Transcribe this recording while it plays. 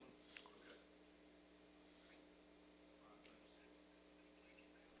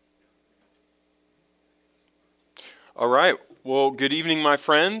All right. Well, good evening, my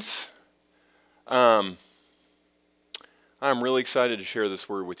friends. I'm really excited to share this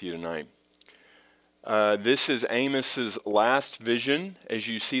word with you tonight. This is Amos's last vision. As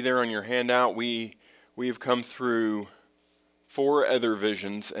you see there on your handout, we have come through 4 other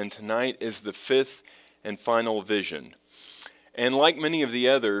visions, and tonight is the 5th and final vision. And like many of the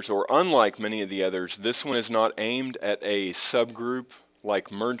others, or unlike many of the others, this one is not aimed at a subgroup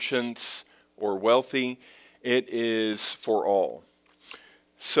like merchants or wealthy. It is for all.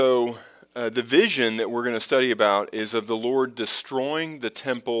 So the vision that we're going to study about is of the Lord destroying the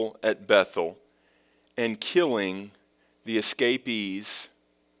temple at Bethel and killing the escapees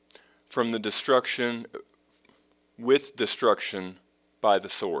from the destruction with destruction by the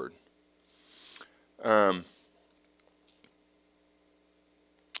sword.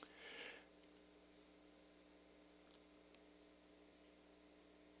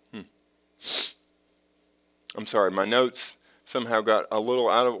 I'm sorry, my notes somehow got a little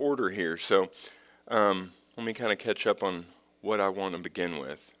out of order here, so let me kind of catch up on what I want to begin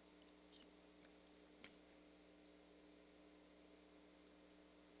with.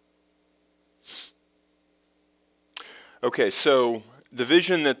 Okay, so the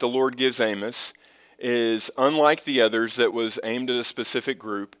vision that the Lord gives Amos is unlike the others that was aimed at a specific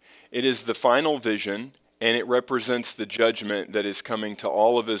group. It is the final vision, and it represents the judgment that is coming to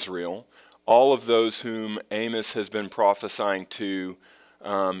all of Israel, all of those whom Amos has been prophesying to,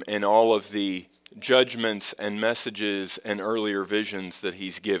 and all of the judgments and messages and earlier visions that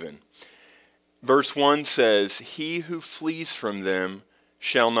he's given. Verse 1 says, "He who flees from them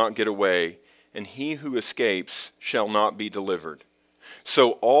shall not get away, and he who escapes shall not be delivered."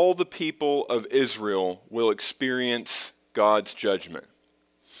 So all the people of Israel will experience God's judgment.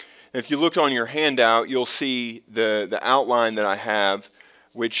 If you look on your handout, you'll see the outline that I have,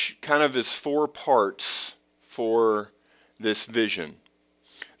 which kind of is 4 parts for this vision.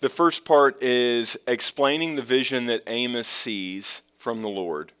 The first part is explaining the vision that Amos sees from the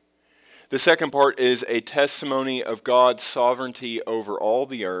Lord. The second part is a testimony of God's sovereignty over all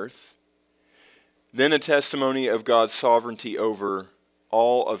the earth. Then a testimony of God's sovereignty over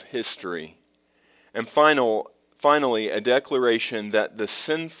all of history. And finally, a declaration that the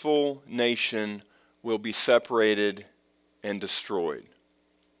sinful nation will be separated and destroyed.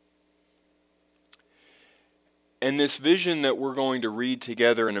 And this vision that we're going to read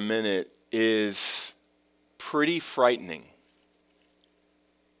together in a minute is pretty frightening.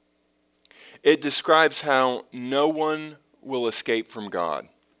 It describes how no one will escape from God,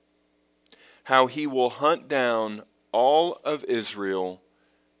 how he will hunt down all of Israel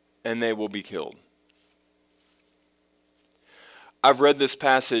and they will be killed. I've read this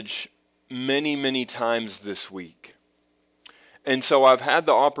passage many, many times this week. And so I've had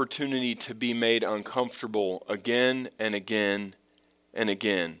the opportunity to be made uncomfortable again and again and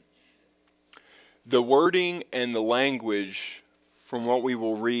again. The wording and the language from what we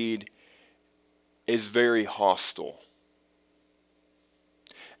will read is very hostile.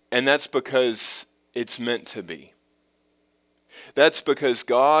 And that's because it's meant to be. That's because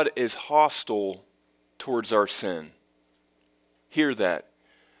God is hostile towards our sin. Hear that.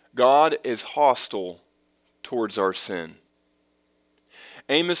 God is hostile towards our sin.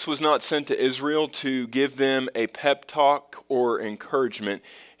 Amos was not sent to Israel to give them a pep talk or encouragement.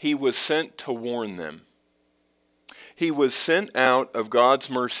 He was sent to warn them. He was sent out of God's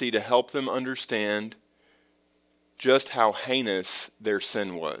mercy to help them understand just how heinous their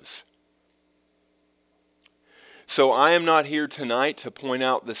sin was. So I am not here tonight to point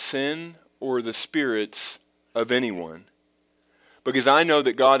out the sin or the spirits of anyone, because I know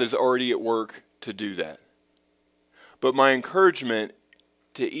that God is already at work to do that. But my encouragement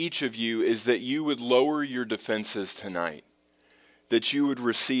to each of you is that you would lower your defenses tonight, that you would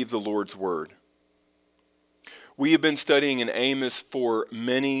receive the Lord's word. We have been studying in Amos for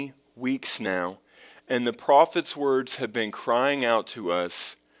many weeks now, and the prophet's words have been crying out to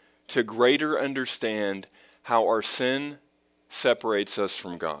us to greater understand how our sin separates us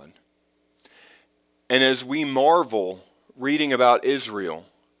from God. And as we marvel reading about Israel,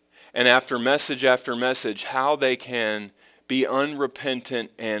 and after message, how they can be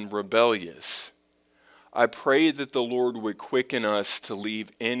unrepentant and rebellious, I pray that the Lord would quicken us to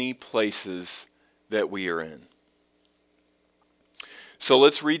leave any places that we are in. So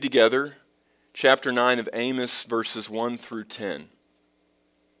let's read together chapter 9 of Amos, verses 1 through 10.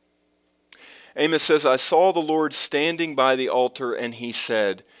 Amos says, "I saw the Lord standing by the altar, and he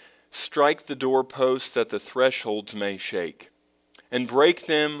said, 'Strike the doorposts that the thresholds may shake, and break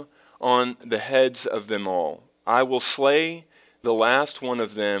them on the heads of them all. I will slay the last one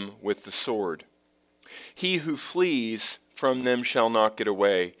of them with the sword. He who flees from them shall not get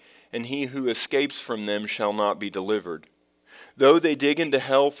away, and he who escapes from them shall not be delivered. Though they dig into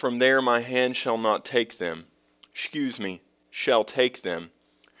hell, from there my hand shall not take them. Shall take them.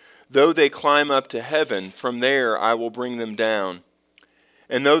 Though they climb up to heaven, from there I will bring them down.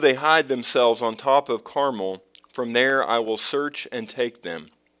 And though they hide themselves on top of Carmel, from there I will search and take them.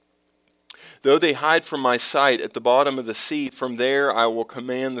 Though they hide from my sight at the bottom of the sea, from there I will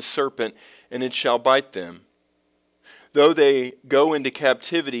command the serpent, and it shall bite them. Though they go into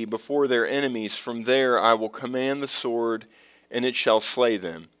captivity before their enemies, from there I will command the sword, and it shall slay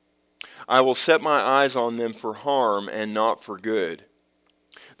them. I will set my eyes on them for harm and not for good.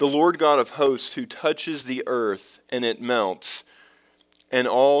 The Lord God of hosts, who touches the earth, and it melts, and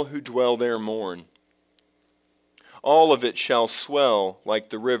all who dwell there mourn. All of it shall swell like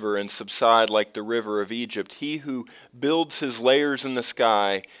the river and subside like the river of Egypt. He who builds his layers in the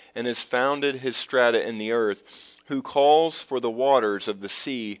sky and has founded his strata in the earth, who calls for the waters of the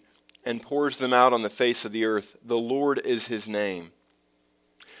sea and pours them out on the face of the earth. The Lord is his name.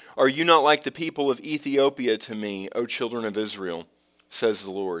 Are you not like the people of Ethiopia to me, O children of Israel, says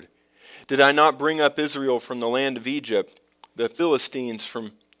the Lord? Did I not bring up Israel from the land of Egypt, the Philistines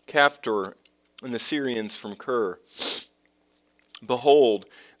from Caphtor, and the Syrians from Kir? Behold,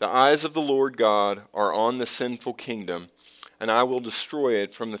 the eyes of the Lord God are on the sinful kingdom, and I will destroy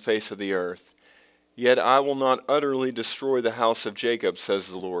it from the face of the earth. Yet I will not utterly destroy the house of Jacob,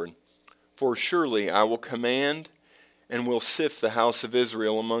 says the Lord. For surely I will command and will sift the house of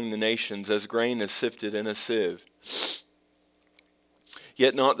Israel among the nations as grain is sifted in a sieve.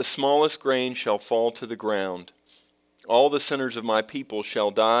 Yet not the smallest grain shall fall to the ground. All the sinners of my people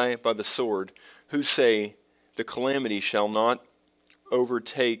shall die by the sword, who say, the calamity shall not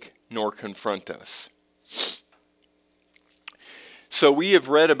overtake nor confront us. So we have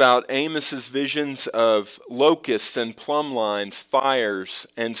read about Amos's visions of locusts and plumb lines, fires,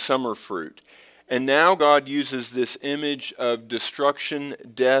 and summer fruit. And now God uses this image of destruction,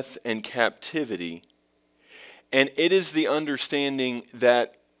 death, and captivity. And it is the understanding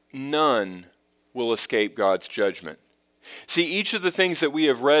that none will escape God's judgment. See, each of the things that we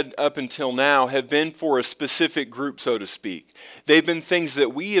have read up until now have been for a specific group, so to speak. They've been things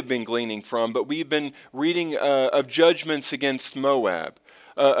that we have been gleaning from, but we've been reading of judgments against Moab,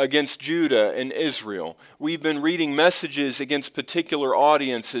 against Judah and Israel. We've been reading messages against particular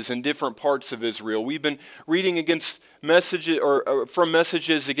audiences in different parts of Israel. We've been reading against messages from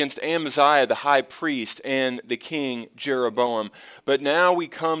messages against Amaziah, the high priest, and the king Jeroboam. But now we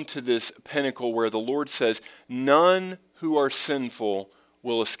come to this pinnacle where the Lord says, none who are sinful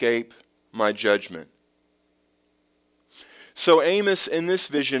will escape my judgment. So Amos in this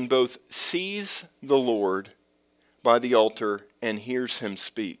vision both sees the Lord by the altar and hears him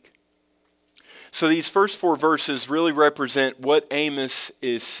speak. So these first 4 verses really represent what Amos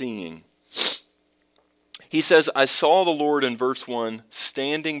is seeing. He says, I saw the Lord in verse 1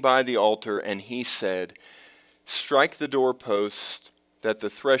 standing by the altar, and he said, strike the doorpost that the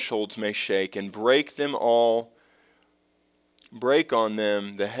thresholds may shake, and break on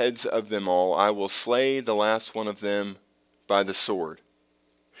them the heads of them all. I will slay the last one of them by the sword.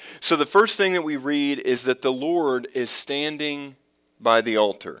 So the first thing that we read is that the Lord is standing by the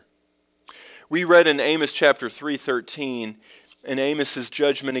altar. We read in Amos chapter 3:13, in Amos's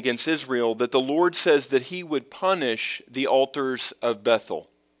judgment against Israel, that the Lord says that he would punish the altars of Bethel.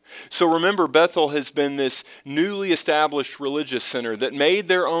 So remember, Bethel has been this newly established religious center that made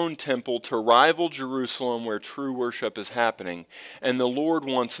their own temple to rival Jerusalem where true worship is happening. And the Lord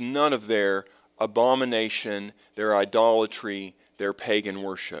wants none of their abomination, their idolatry, their pagan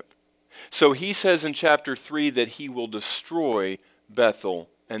worship. So he says in chapter 3 that he will destroy Bethel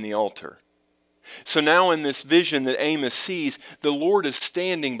and the altar. So now in this vision that Amos sees, the Lord is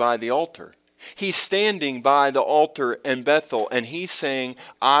standing by the altar. He's standing by the altar in Bethel, and he's saying,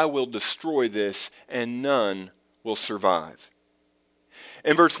 I will destroy this, and none will survive.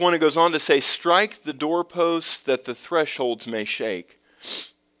 In verse 1, it goes on to say, strike the doorposts that the thresholds may shake.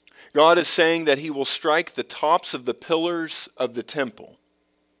 God is saying that he will strike the tops of the pillars of the temple,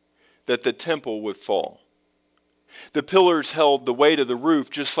 that the temple would fall. The pillars held the weight of the roof,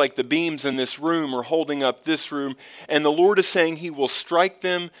 just like the beams in this room are holding up this room. And the Lord is saying he will strike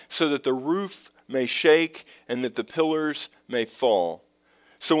them so that the roof may shake and that the pillars may fall.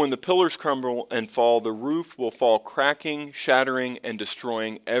 So when the pillars crumble and fall, the roof will fall cracking, shattering, and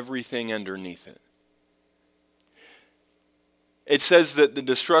destroying everything underneath it. It says that the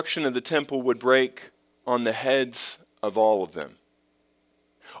destruction of the temple would break on the heads of all of them.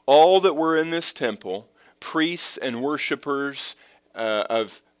 All that were in this temple, priests and worshipers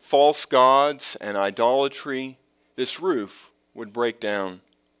of false gods and idolatry, this roof would break down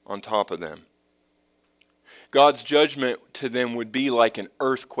on top of them. God's judgment to them would be like an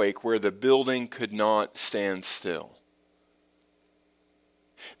earthquake where the building could not stand still.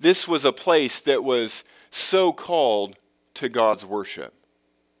 This was a place that was so called to God's worship.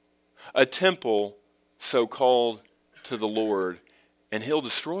 A temple so called to the Lord, and he'll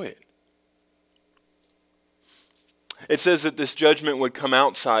destroy it. It says that this judgment would come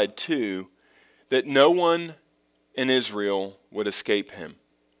outside too, that no one in Israel would escape him.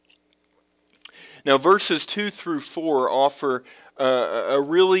 Now verses 2 through 4 offer a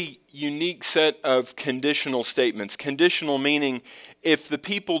really unique set of conditional statements. Conditional meaning, if the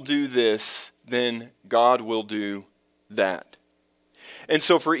people do this, then God will do that. And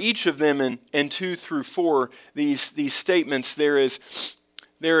so for each of them in 2 through 4, these statements, there is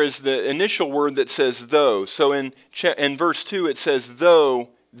the initial word that says though. So in verse 2 it says, though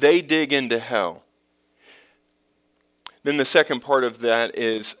they dig into hell. Then the second part of that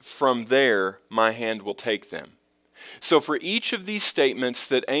is, from there my hand will take them. So for each of these statements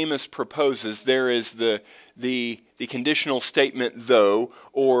that Amos proposes, there is the conditional statement though,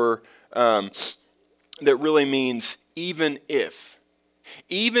 or that really means even if.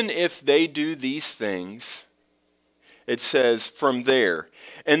 Even if they do these things, it says from there.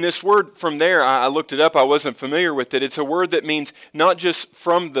 And this word from there, I looked it up, I wasn't familiar with it. It's a word that means not just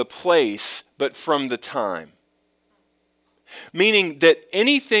from the place, but from the time. Meaning that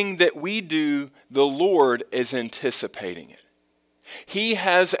anything that we do, the Lord is anticipating it. He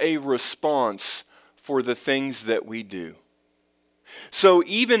has a response for the things that we do. So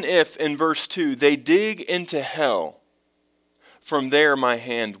even if, in verse 2, they dig into hell, from there my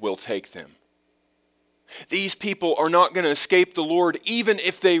hand will take them. These people are not going to escape the Lord even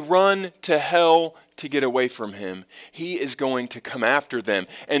if they run to hell to get away from him. He is going to come after them.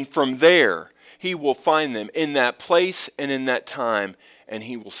 And from there, he will find them in that place and in that time, and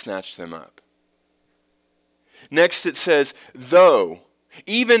he will snatch them up. Next it says, though,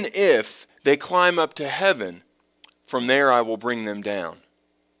 even if they climb up to heaven, from there I will bring them down.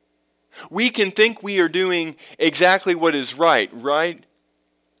 We can think we are doing exactly what is right?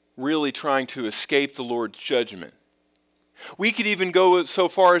 Really trying to escape the Lord's judgment. We could even go so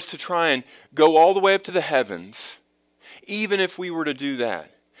far as to try and go all the way up to the heavens. Even if we were to do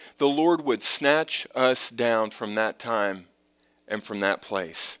that, the Lord would snatch us down from that time and from that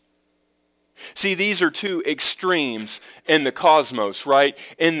place. See, these are two extremes in the cosmos, right?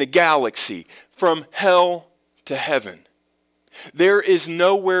 In the galaxy, from hell to heaven. There is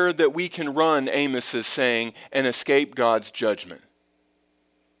nowhere that we can run, Amos is saying, and escape God's judgment.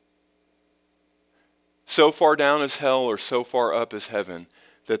 So far down as hell or so far up as heaven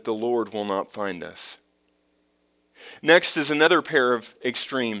that the Lord will not find us. Next is another pair of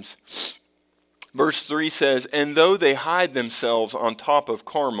extremes. Verse 3 says, and though they hide themselves on top of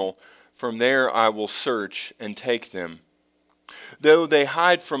Carmel, from there I will search and take them. Though they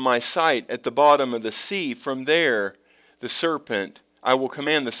hide from my sight at the bottom of the sea, from there I will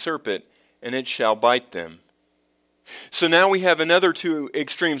command the serpent, and it shall bite them. So now we have another two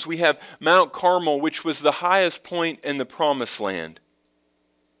extremes. We have Mount Carmel, which was the highest point in the promised land.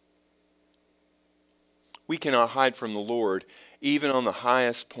 We cannot hide from the Lord, even on the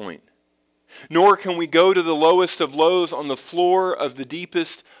highest point. Nor can we go to the lowest of lows on the floor of the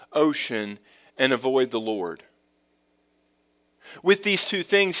deepest ocean and avoid the Lord. With these two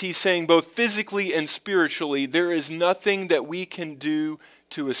things, he's saying both physically and spiritually, there is nothing that we can do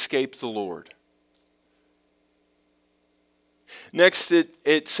to escape the Lord. Next,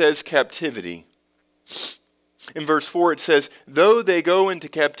 it says captivity. In verse 4, it says, though they go into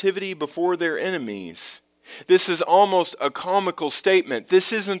captivity before their enemies. This is almost a comical statement.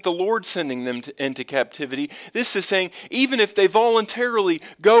 This isn't the Lord sending them into captivity. This is saying, even if they voluntarily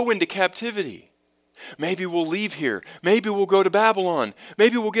go into captivity, maybe we'll leave here. Maybe we'll go to Babylon.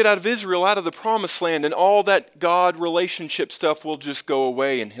 Maybe we'll get out of Israel, out of the promised land, and all that God relationship stuff will just go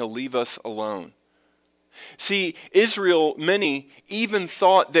away and he'll leave us alone. See, Israel, many even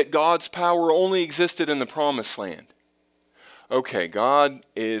thought that God's power only existed in the promised land. Okay, God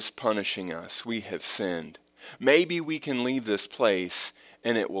is punishing us. We have sinned. Maybe we can leave this place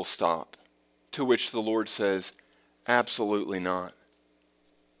and it will stop. To which the Lord says, absolutely not.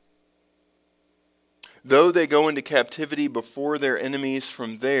 Though they go into captivity before their enemies,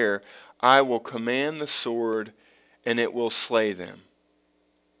 from there I will command the sword and it will slay them.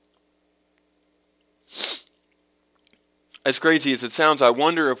 As crazy as it sounds, I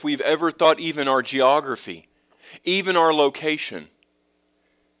wonder if we've ever thought even our geography, even our location,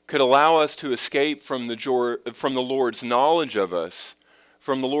 could allow us to escape from the Lord's knowledge of us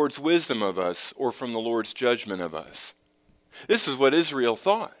from the Lord's wisdom of us, or from the Lord's judgment of us. This is what Israel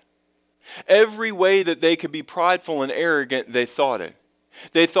thought. Every way that they could be prideful and arrogant, they thought it.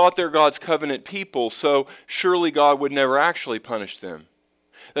 They thought they're God's covenant people, so surely God would never actually punish them.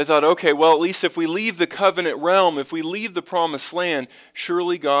 They thought, okay, well, at least if we leave the covenant realm, if we leave the promised land,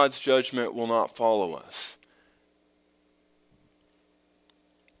 surely God's judgment will not follow us.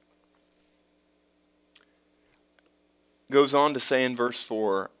 Goes on to say in verse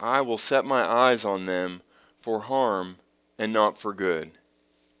 4, I will set my eyes on them for harm and not for good.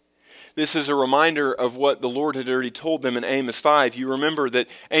 This is a reminder of what the Lord had already told them in Amos 5. You remember that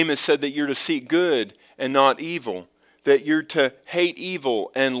Amos said that you're to seek good and not evil, that you're to hate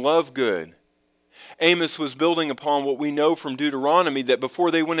evil and love good. Amos was building upon what we know from Deuteronomy, that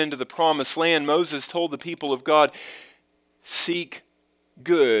before they went into the promised land, Moses told the people of God, seek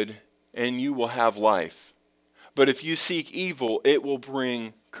good and you will have life. But if you seek evil, it will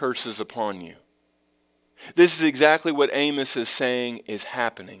bring curses upon you. This is exactly what Amos is saying is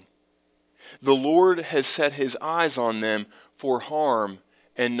happening. The Lord has set his eyes on them for harm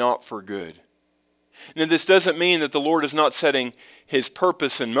and not for good. Now, this doesn't mean that the Lord is not setting his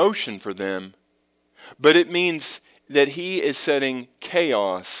purpose in motion for them, but it means that he is setting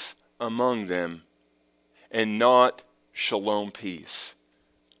chaos among them and not shalom peace.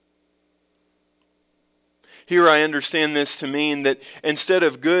 Here I understand this to mean that instead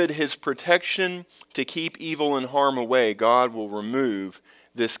of good, his protection to keep evil and harm away, God will remove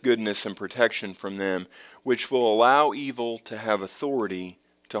this goodness and protection from them, which will allow evil to have authority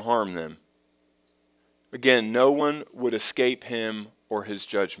to harm them. Again, no one would escape him or his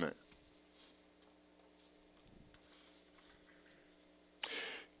judgment.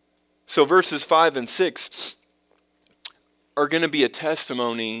 So verses 5 and 6 are going to be a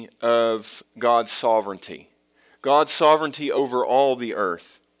testimony of God's sovereignty. God's sovereignty over all the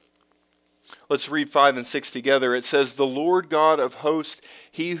earth. Let's read 5 and 6 together. It says, the Lord God of hosts,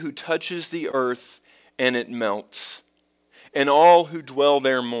 he who touches the earth and it melts, and all who dwell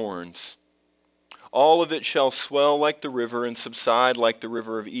there mourns. All of it shall swell like the river and subside like the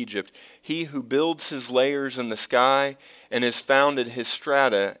river of Egypt. He who builds his layers in the sky and has founded his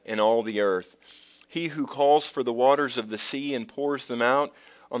strata in all the earth. He who calls for the waters of the sea and pours them out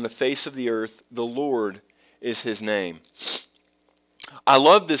on the face of the earth, the Lord is his name. I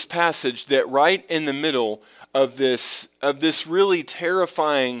love this passage that right in the middle of this really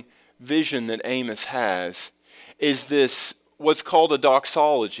terrifying vision that Amos has is this what's called a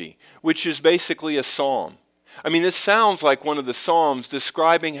doxology, which is basically a psalm. I mean, this sounds like one of the psalms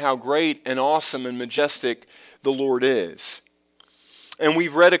describing how great and awesome and majestic the Lord is. And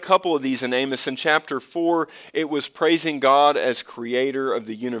we've read a couple of these in Amos. In chapter 4, it was praising God as creator of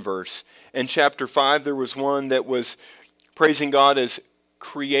the universe. In chapter 5, there was one that was praising God as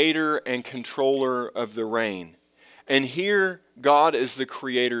creator and controller of the rain. And here, God is the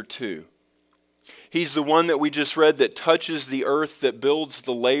creator too. He's the one that we just read that touches the earth, that builds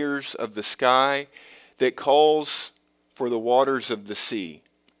the layers of the sky, that calls for the waters of the sea.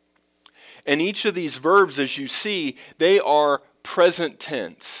 And each of these verbs, as you see, they are present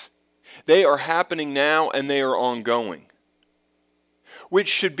tense. They are happening now and they are ongoing, which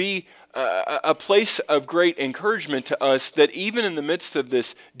should be a place of great encouragement to us, that even in the midst of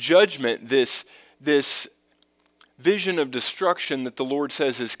this judgment, this vision of destruction that the Lord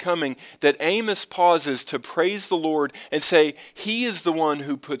says is coming, that Amos pauses to praise the Lord and say, he is the one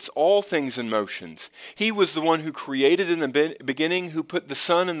who puts all things in motion. He was the one who created in the beginning, who put the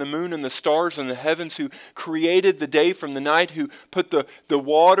sun and the moon and the stars in the heavens, who created the day from the night, who put the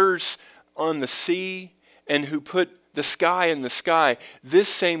waters on the sea, and who put the sky in the sky. This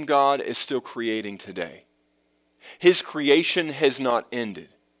same God is still creating today. His creation has not ended.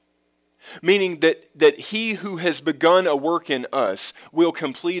 Meaning that he who has begun a work in us will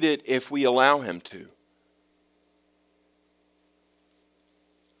complete it if we allow him to.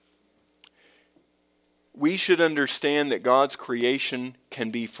 We should understand that God's creation can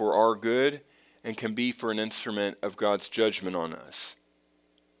be for our good and can be for an instrument of God's judgment on us.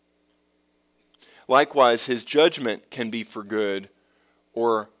 Likewise, his judgment can be for good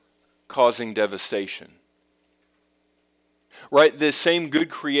or causing devastation. Right, this same good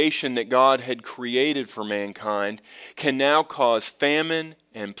creation that God had created for mankind can now cause famine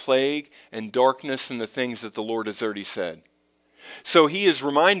and plague and darkness and the things that the Lord has already said. So he is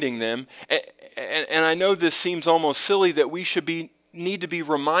reminding them, and I know this seems almost silly, that we should need to be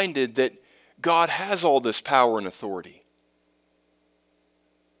reminded that God has all this power and authority.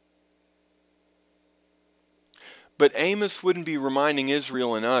 But Amos wouldn't be reminding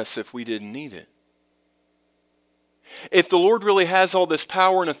Israel and us if we didn't need it. If the Lord really has all this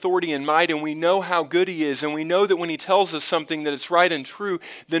power and authority and might, and we know how good he is, and we know that when he tells us something that it's right and true,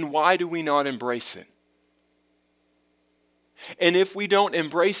 then why do we not embrace it? And if we don't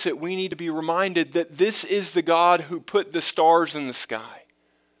embrace it, we need to be reminded that this is the God who put the stars in the sky.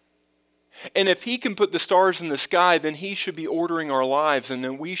 And if he can put the stars in the sky, then he should be ordering our lives, and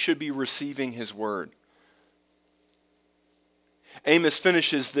then we should be receiving his word. Amos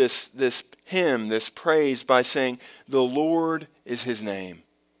finishes this hymn, this praise, by saying, the Lord is his name.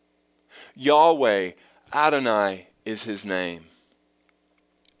 Yahweh, Adonai is his name.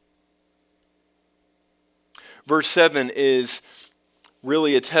 Verse 7 is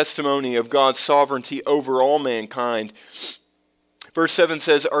really a testimony of God's sovereignty over all mankind. Verse 7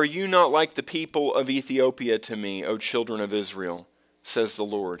 says, are you not like the people of Ethiopia to me, O children of Israel, says the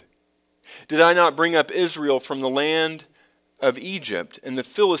Lord? Did I not bring up Israel from the land of Egypt, and the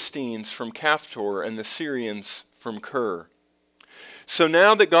Philistines from Caphtor, and the Syrians from Kir? So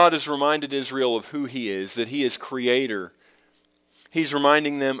now that God has reminded Israel of who he is, that he is creator, he's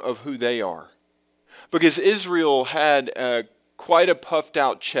reminding them of who they are. Because Israel had quite a puffed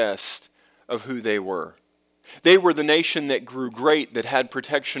out chest of who they were. They were the nation that grew great, that had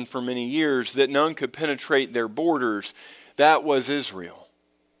protection for many years, that none could penetrate their borders. That was Israel.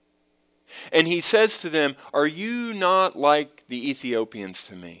 And he says to them, are you not like the Ethiopians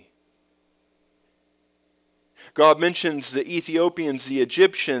to me? God mentions the Ethiopians, the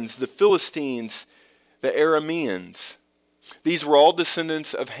Egyptians, the Philistines, the Arameans. These were all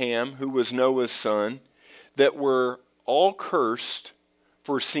descendants of Ham, who was Noah's son, that were all cursed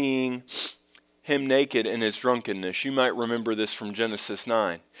for seeing him naked in his drunkenness. You might remember this from Genesis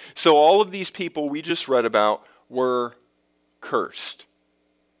 9. So all of these people we just read about were cursed.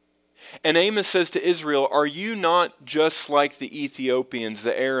 And Amos says to Israel, are you not just like the Ethiopians,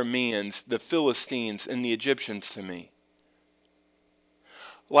 the Arameans, the Philistines, and the Egyptians to me?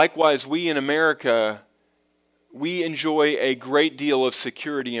 Likewise, we in America, we enjoy a great deal of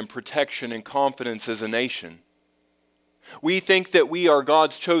security and protection and confidence as a nation. We think that we are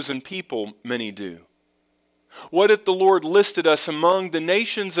God's chosen people, many do. What if the Lord listed us among the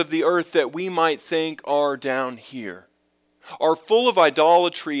nations of the earth that we might think are down here, are full of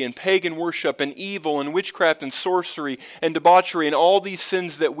idolatry and pagan worship and evil and witchcraft and sorcery and debauchery and all these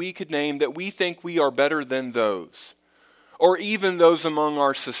sins that we could name, that we think we are better than those? Or even those among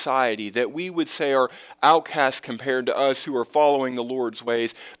our society that we would say are outcasts compared to us who are following the Lord's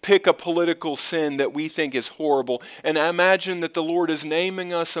ways. Pick a political sin that we think is horrible and imagine that the Lord is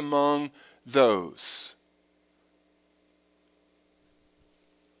naming us among those.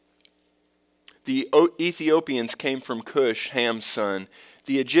 The Ethiopians came from Cush, Ham's son.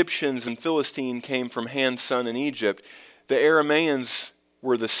 The Egyptians and Philistine came from Ham's son in Egypt. The Arameans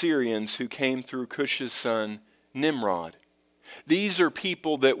were the Syrians who came through Cush's son, Nimrod. These are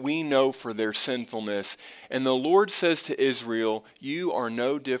people that we know for their sinfulness. And the Lord says to Israel, you are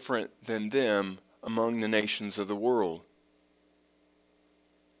no different than them among the nations of the world.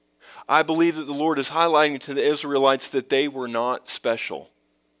 I believe that the Lord is highlighting to the Israelites that they were not special.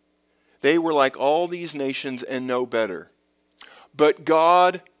 They were like all these nations and no better. But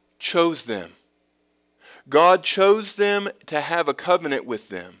God chose them. God chose them to have a covenant with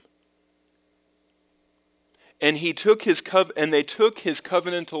them. And they took his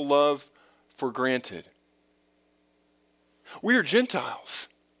covenantal love for granted. We are Gentiles.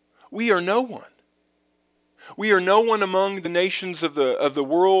 We are no one. We are no one among the nations of the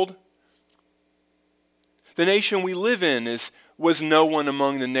world. The nation we live in was no one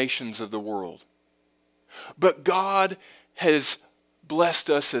among the nations of the world. But God has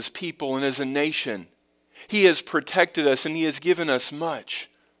blessed us as people and as a nation. He has protected us and he has given us much.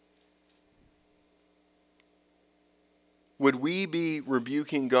 Would we be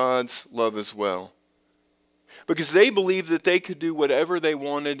rebuking God's love as well? Because they believed that they could do whatever they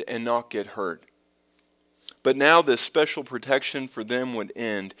wanted and not get hurt. But now this special protection for them would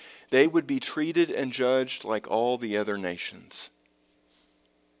end. They would be treated and judged like all the other nations.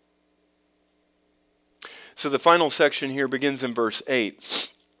 So the final section here begins in verse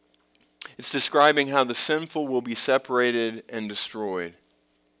 8. It's describing how the sinful will be separated and destroyed.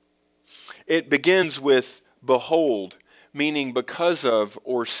 It begins with behold, meaning because of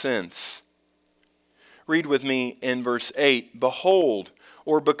or since. Read with me in verse 8, behold,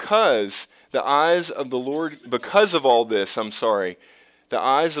 or because the eyes of the Lord, because of all this, the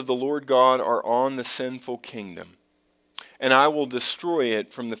eyes of the Lord God are on the sinful kingdom, and I will destroy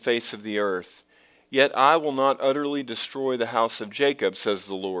it from the face of the earth. Yet I will not utterly destroy the house of Jacob, says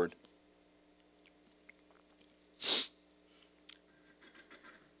the Lord.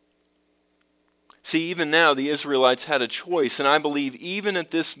 See, even now the Israelites had a choice, and I believe even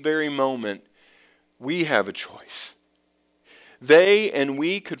at this very moment, we have a choice. They and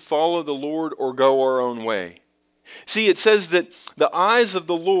we could follow the Lord or go our own way. See, it says that the eyes of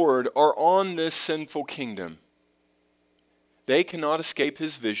the Lord are on this sinful kingdom. They cannot escape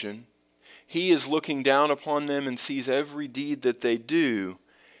his vision. He is looking down upon them and sees every deed that they do,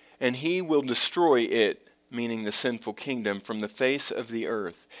 and he will destroy it, meaning the sinful kingdom, from the face of the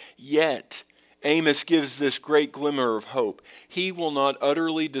earth. Yet, Amos gives this great glimmer of hope. He will not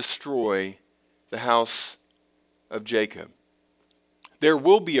utterly destroy the house of Jacob. There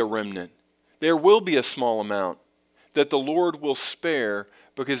will be a remnant. There will be a small amount that the Lord will spare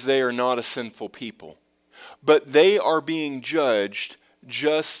because they are not a sinful people. But they are being judged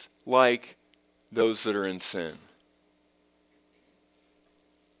just like those that are in sin.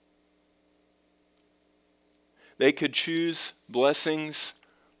 They could choose blessings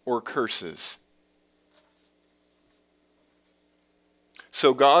or curses.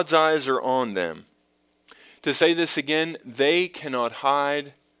 So God's eyes are on them. To say this again, they cannot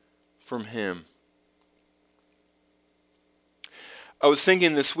hide from him. I was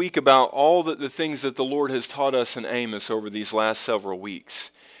thinking this week about all the things that the Lord has taught us in Amos over these last several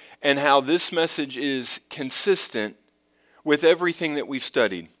weeks, and how this message is consistent with everything that we've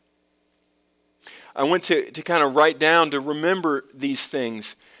studied. I went to kind of write down to remember these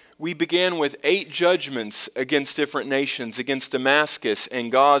things. We began with 8 judgments against different nations, against Damascus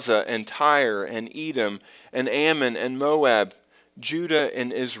and Gaza and Tyre and Edom and Ammon and Moab, Judah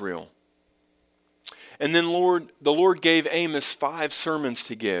and Israel. And then the Lord gave Amos 5 sermons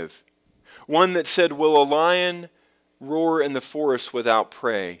to give. One that said, "Will a lion roar in the forest without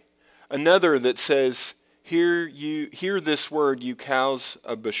prey?" Another that says, hear this word, you cows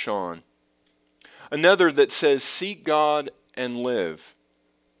of Bashan." Another that says, "Seek God and live."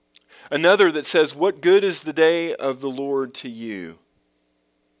 Another that says, "What good is the day of the Lord to you?"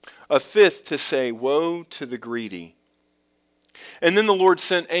 A fifth to say, "Woe to the greedy." And then the Lord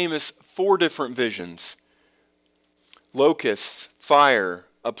sent Amos 4 different visions: locusts, fire,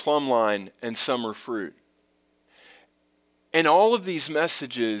 a plumb line, and summer fruit. And all of these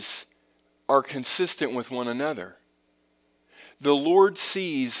messages are consistent with one another. The Lord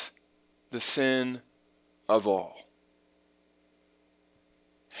sees the sin of all.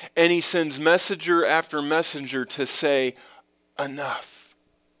 And he sends messenger after messenger to say, enough.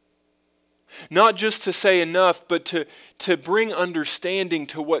 Not just to say enough, but to bring understanding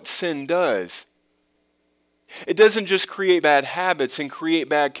to what sin does. It doesn't just create bad habits and create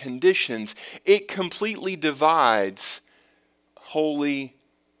bad conditions. It completely divides holy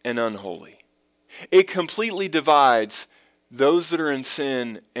and unholy. It completely divides those that are in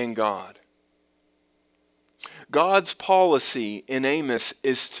sin and God. God's policy in Amos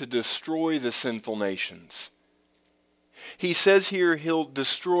is to destroy the sinful nations. He says here he'll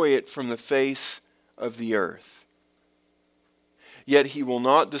destroy it from the face of the earth. Yet he will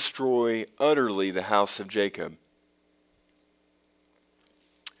not destroy utterly the house of Jacob.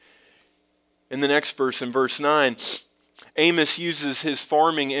 In the next verse, in verse 9, Amos uses his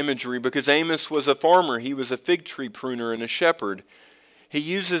farming imagery because Amos was a farmer. He was a fig tree pruner and a shepherd. He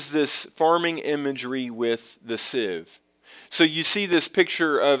uses this farming imagery with the sieve. So you see this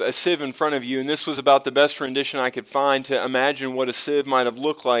picture of a sieve in front of you, and this was about the best rendition I could find to imagine what a sieve might have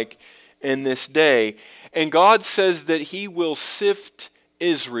looked like in this day. And God says that he will sift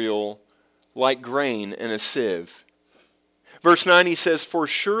Israel like grain in a sieve. Verse 9, he says, "For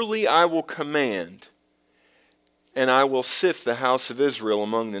surely I will command, and I will sift the house of Israel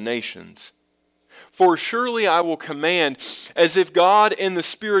among the nations. For surely I will command," as if God in the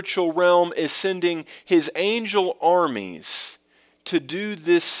spiritual realm is sending his angel armies to do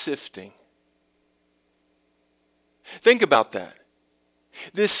this sifting. Think about that.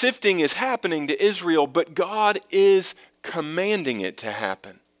 This sifting is happening to Israel, but God is commanding it to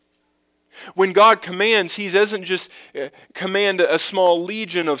happen. When God commands, he doesn't just command a small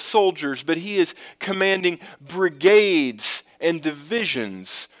legion of soldiers, but he is commanding brigades and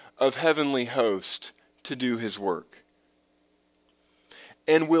divisions of heavenly hosts to do his work.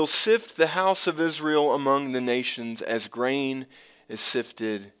 "And will sift the house of Israel among the nations as grain is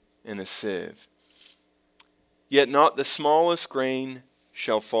sifted in a sieve. Yet not the smallest grain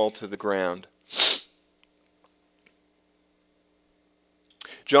shall fall to the ground."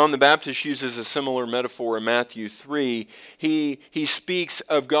 John the Baptist uses a similar metaphor in Matthew 3. He speaks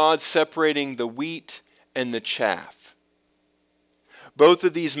of God separating the wheat and the chaff. Both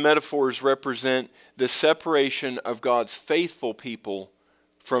of these metaphors represent the separation of God's faithful people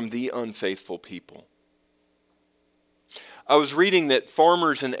from the unfaithful people. I was reading that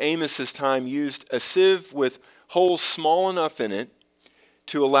farmers in Amos's time used a sieve with holes small enough in it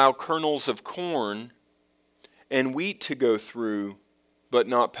to allow kernels of corn and wheat to go through, but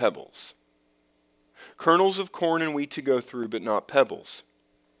not pebbles. Kernels of corn and wheat to go through, but not pebbles.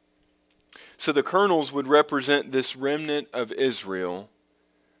 So the kernels would represent this remnant of Israel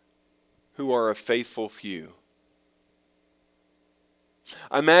who are a faithful few.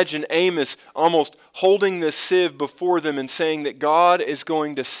 I imagine Amos almost holding this sieve before them and saying that God is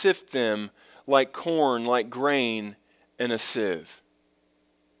going to sift them like corn, like grain in a sieve.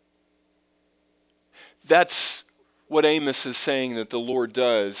 That's what Amos is saying that the Lord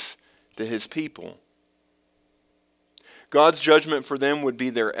does to his people. God's judgment for them would be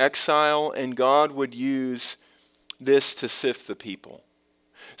their exile, and God would use this to sift the people.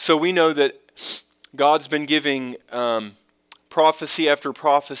 So we know that God's been giving prophecy after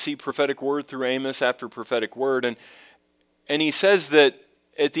prophecy, prophetic word through Amos after prophetic word, and he says that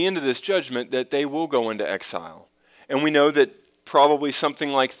at the end of this judgment that they will go into exile. And we know that probably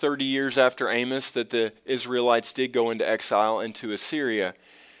something like 30 years after Amos that the Israelites did go into exile into Assyria.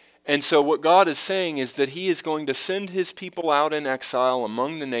 And so what God is saying is that he is going to send his people out in exile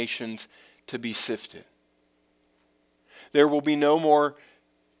among the nations to be sifted. There will be no more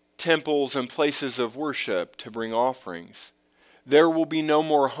temples and places of worship to bring offerings. There will be no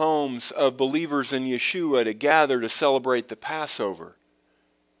more homes of believers in Yeshua to gather to celebrate the Passover.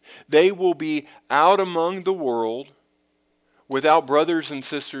 They will be out among the world without brothers and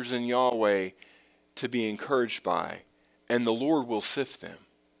sisters in Yahweh to be encouraged by, and the Lord will sift them.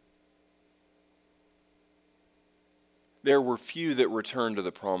 There were few that returned to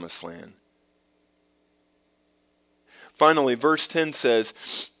the promised land. Finally, verse 10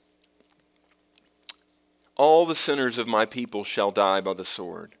 says, "All the sinners of my people shall die by the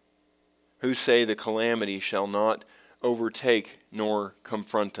sword, who say the calamity shall not overtake nor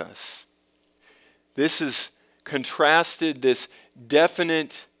confront us." This is contrasted, this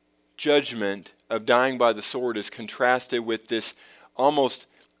definite judgment of dying by the sword is contrasted with this almost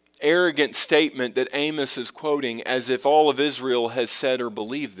arrogant statement that Amos is quoting as if all of Israel has said or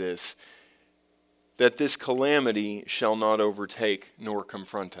believed this, that this calamity shall not overtake nor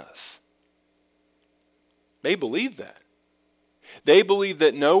confront us. They believed that. They believed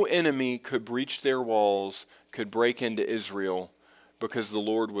that no enemy could breach their walls, could break into Israel, because the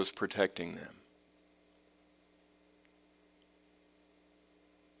Lord was protecting them.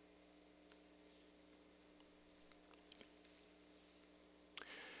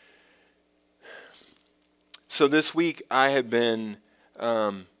 So this week I have been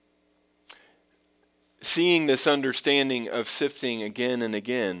seeing this understanding of sifting again and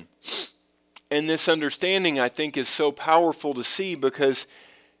again. And this understanding, I think, is so powerful to see because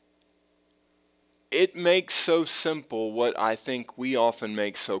it makes so simple what I think we often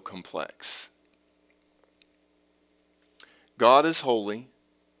make so complex. God is holy.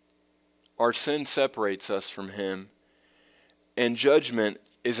 Our sin separates us from him. And judgment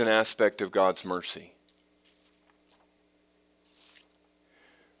is an aspect of God's mercy.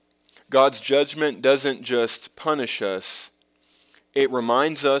 God's judgment doesn't just punish us. It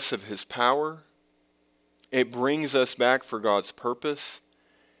reminds us of his power. It brings us back for God's purpose.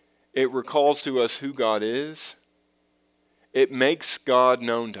 It recalls to us who God is. It makes God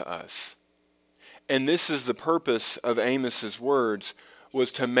known to us. And this is the purpose of Amos's words,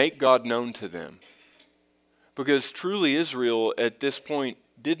 was to make God known to them. Because truly Israel at this point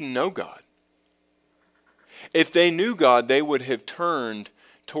didn't know God. If they knew God, they would have turned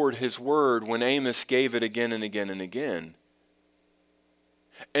toward his word when Amos gave it again and again and again.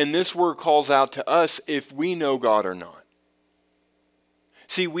 And this word calls out to us if we know God or not.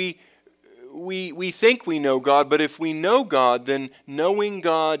 See, we think we know God, but if we know God, then knowing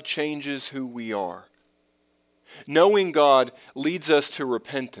God changes who we are. Knowing God leads us to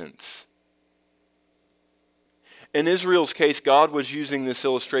repentance. In Israel's case, God was using this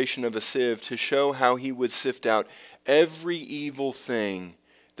illustration of a sieve to show how he would sift out every evil thing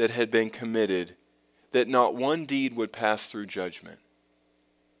that had been committed, that not one deed would pass through judgment.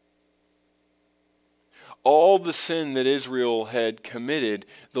 All the sin that Israel had committed,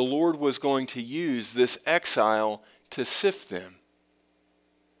 the Lord was going to use this exile to sift them.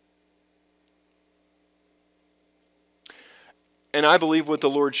 And I believe what the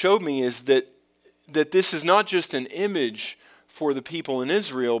Lord showed me is that this is not just an image for the people in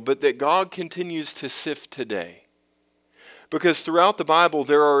Israel, but that God continues to sift today. Because throughout the Bible,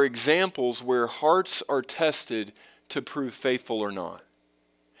 there are examples where hearts are tested to prove faithful or not.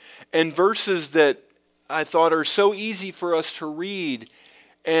 And verses that I thought are so easy for us to read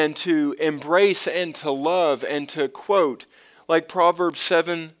and to embrace and to love and to quote, like Proverbs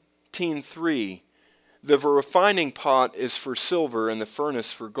 17:3, the refining pot is for silver and the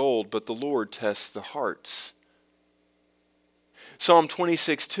furnace for gold, but the Lord tests the hearts. Psalm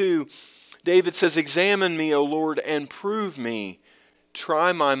 26:2, David says, examine me, O Lord, and prove me.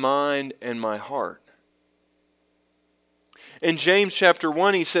 Try my mind and my heart. In James chapter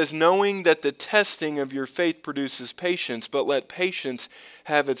 1, he says, knowing that the testing of your faith produces patience, but let patience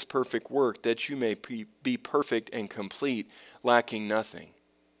have its perfect work, that you may be perfect and complete, lacking nothing.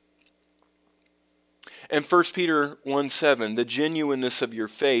 And 1 Peter 1:7, the genuineness of your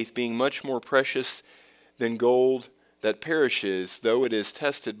faith being much more precious than gold that perishes, though it is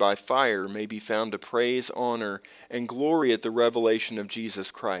tested by fire, may be found to praise, honor, and glory at the revelation of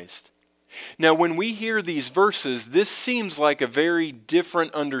Jesus Christ. Now, when we hear these verses, this seems like a very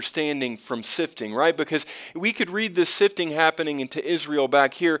different understanding from sifting, right? Because we could read this sifting happening into Israel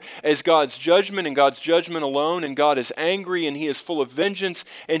back here as God's judgment and God's judgment alone, and God is angry and he is full of vengeance,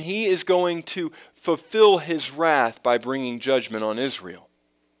 and he is going to fulfill his wrath by bringing judgment on Israel.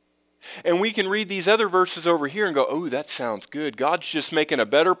 And we can read these other verses over here and go, oh, that sounds good. God's just making a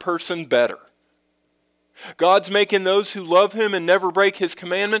better person better. God's making those who love him and never break his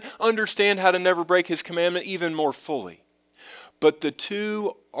commandment understand how to never break his commandment even more fully. But the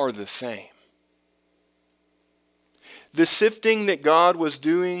two are the same. The sifting that God was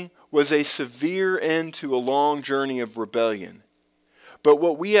doing was a severe end to a long journey of rebellion. But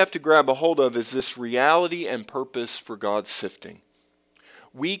what we have to grab a hold of is this reality and purpose for God's sifting.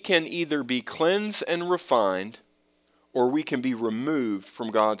 We can either be cleansed and refined, or we can be removed from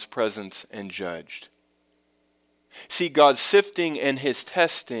God's presence and judged. See, God's sifting and his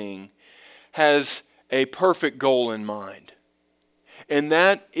testing has a perfect goal in mind, and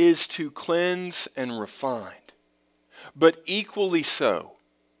that is to cleanse and refine. But equally so,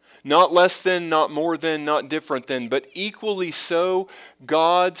 not less than, not more than, not different than, but equally so,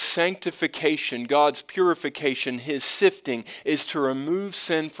 God's sanctification, God's purification, his sifting is to remove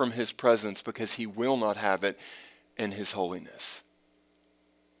sin from his presence because he will not have it in his holiness.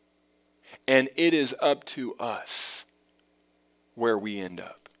 And it is up to us where we end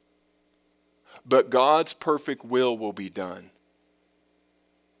up. But God's perfect will be done.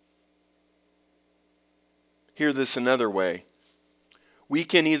 Hear this another way. We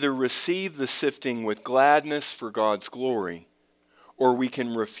can either receive the sifting with gladness for God's glory, or we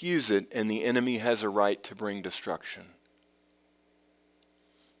can refuse it and the enemy has a right to bring destruction.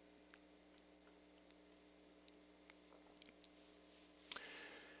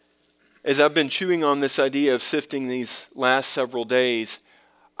 As I've been chewing on this idea of sifting these last several days,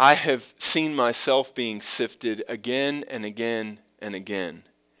 I have seen myself being sifted again and again and again,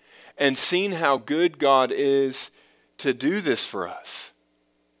 and seen how good God is to do this for us.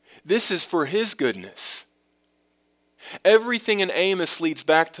 This is for his goodness. Everything in Amos leads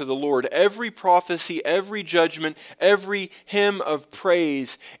back to the Lord. Every prophecy, every judgment, every hymn of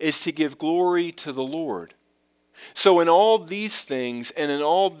praise is to give glory to the Lord. So in all these things and in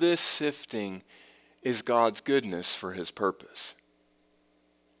all this sifting is God's goodness for his purpose.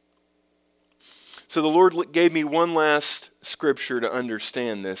 So the Lord gave me one last scripture to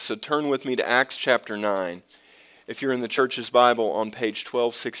understand this. So turn with me to Acts chapter 9. If you're in the church's Bible on page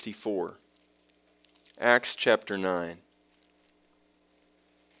 1264. Acts chapter 9.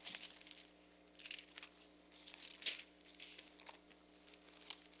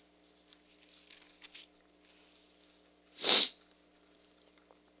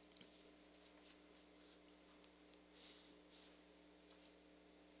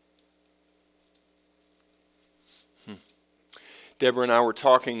 Deborah and I were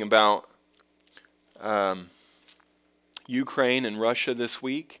talking about Ukraine and Russia this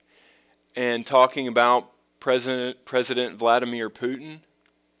week, and talking about President Vladimir Putin,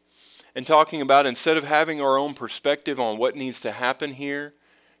 and talking about instead of having our own perspective on what needs to happen here,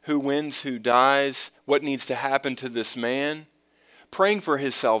 who wins, who dies, what needs to happen to this man, praying for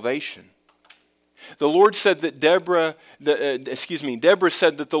his salvation. The Lord said that Deborah said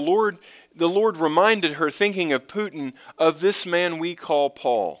that the Lord reminded her, thinking of Putin, of this man we call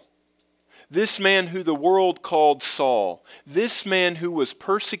Paul. This man who the world called Saul. This man who was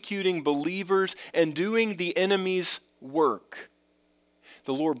persecuting believers and doing the enemy's work.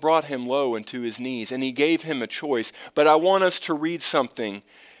 The Lord brought him low into his knees and he gave him a choice. But I want us to read something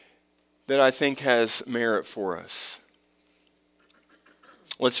that I think has merit for us.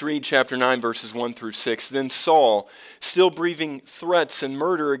 Let's read chapter 9, verses 1 through 6. Then Saul, still breathing threats and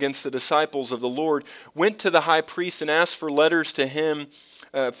murder against the disciples of the Lord, went to the high priest and asked for letters to him,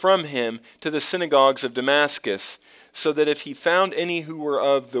 from him to the synagogues of Damascus, so that if he found any who were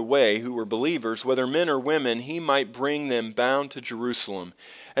of the way, who were believers, whether men or women, he might bring them bound to Jerusalem.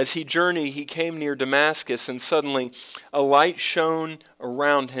 As he journeyed, he came near Damascus, and suddenly a light shone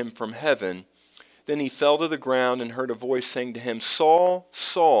around him from heaven. Then he fell to the ground and heard a voice saying to him, Saul,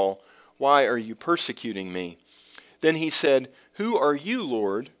 Saul, why are you persecuting me? Then he said, Who are you,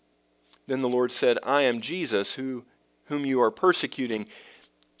 Lord? Then the Lord said, I am Jesus, whom you are persecuting.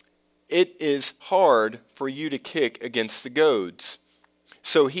 It is hard for you to kick against the goads.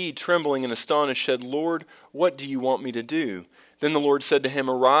 So he, trembling and astonished, said, Lord, what do you want me to do? Then the Lord said to him,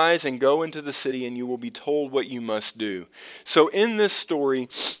 Arise and go into the city, and you will be told what you must do. So in this story,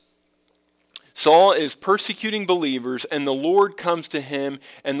 Saul is persecuting believers, and the Lord comes to him,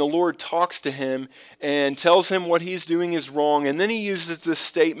 and the Lord talks to him and tells him what he's doing is wrong. And then he uses this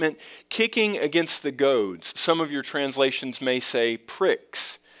statement, kicking against the goads. Some of your translations may say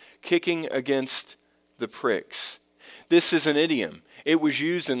pricks. Kicking against the pricks. This is an idiom. It was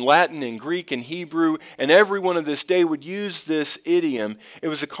used in Latin and Greek and Hebrew, and everyone of this day would use this idiom. It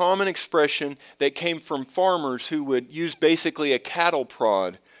was a common expression that came from farmers who would use basically a cattle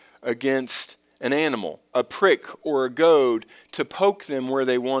prod against an animal, a prick or a goad, to poke them where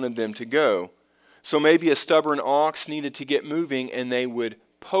they wanted them to go. So maybe a stubborn ox needed to get moving, and they would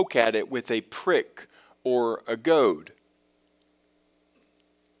poke at it with a prick or a goad.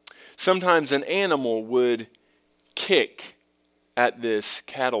 Sometimes an animal would kick at this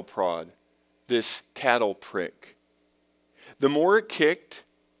cattle prod, this cattle prick. The more it kicked,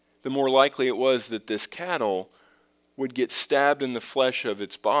 the more likely it was that this cattle would get stabbed in the flesh of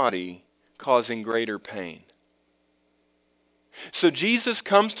its body, causing greater pain. So Jesus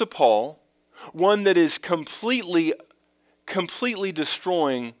comes to Paul, one that is completely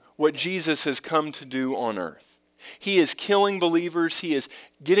destroying what Jesus has come to do on earth. He is killing believers. He is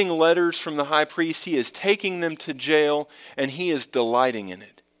getting letters from the high priest. He is taking them to jail, and he is delighting in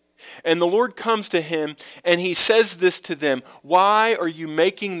it. And the Lord comes to him, and he says this to them, Why are you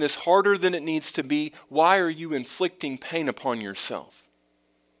making this harder than it needs to be? Why are you inflicting pain upon yourself?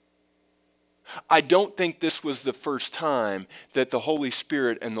 I don't think this was the first time that the Holy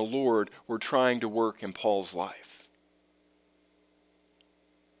Spirit and the Lord were trying to work in Paul's life.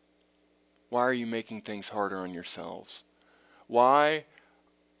 Why are you making things harder on yourselves? Why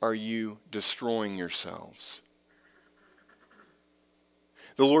are you destroying yourselves?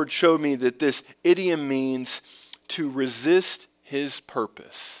 The Lord showed me that this idiom means to resist his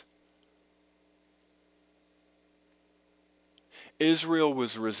purpose. Israel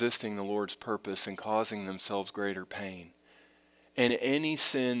was resisting the Lord's purpose and causing themselves greater pain. And any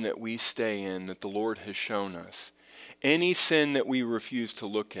sin that we stay in that the Lord has shown us, any sin that we refuse to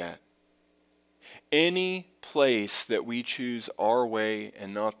look at, any place that we choose our way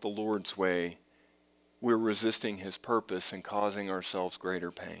and not the Lord's way, we're resisting his purpose and causing ourselves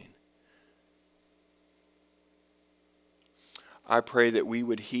greater pain. I pray that we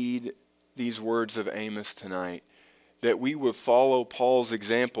would heed these words of Amos tonight, that we would follow Paul's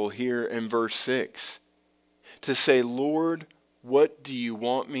example here in verse 6, to say, Lord, what do you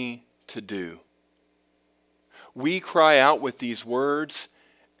want me to do? We cry out with these words,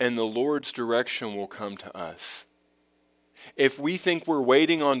 and the Lord's direction will come to us. If we think we're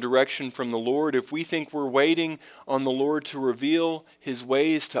waiting on direction from the Lord, if we think we're waiting on the Lord to reveal his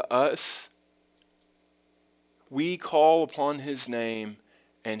ways to us, we call upon his name,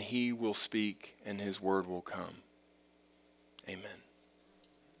 and he will speak, and his word will come. Amen.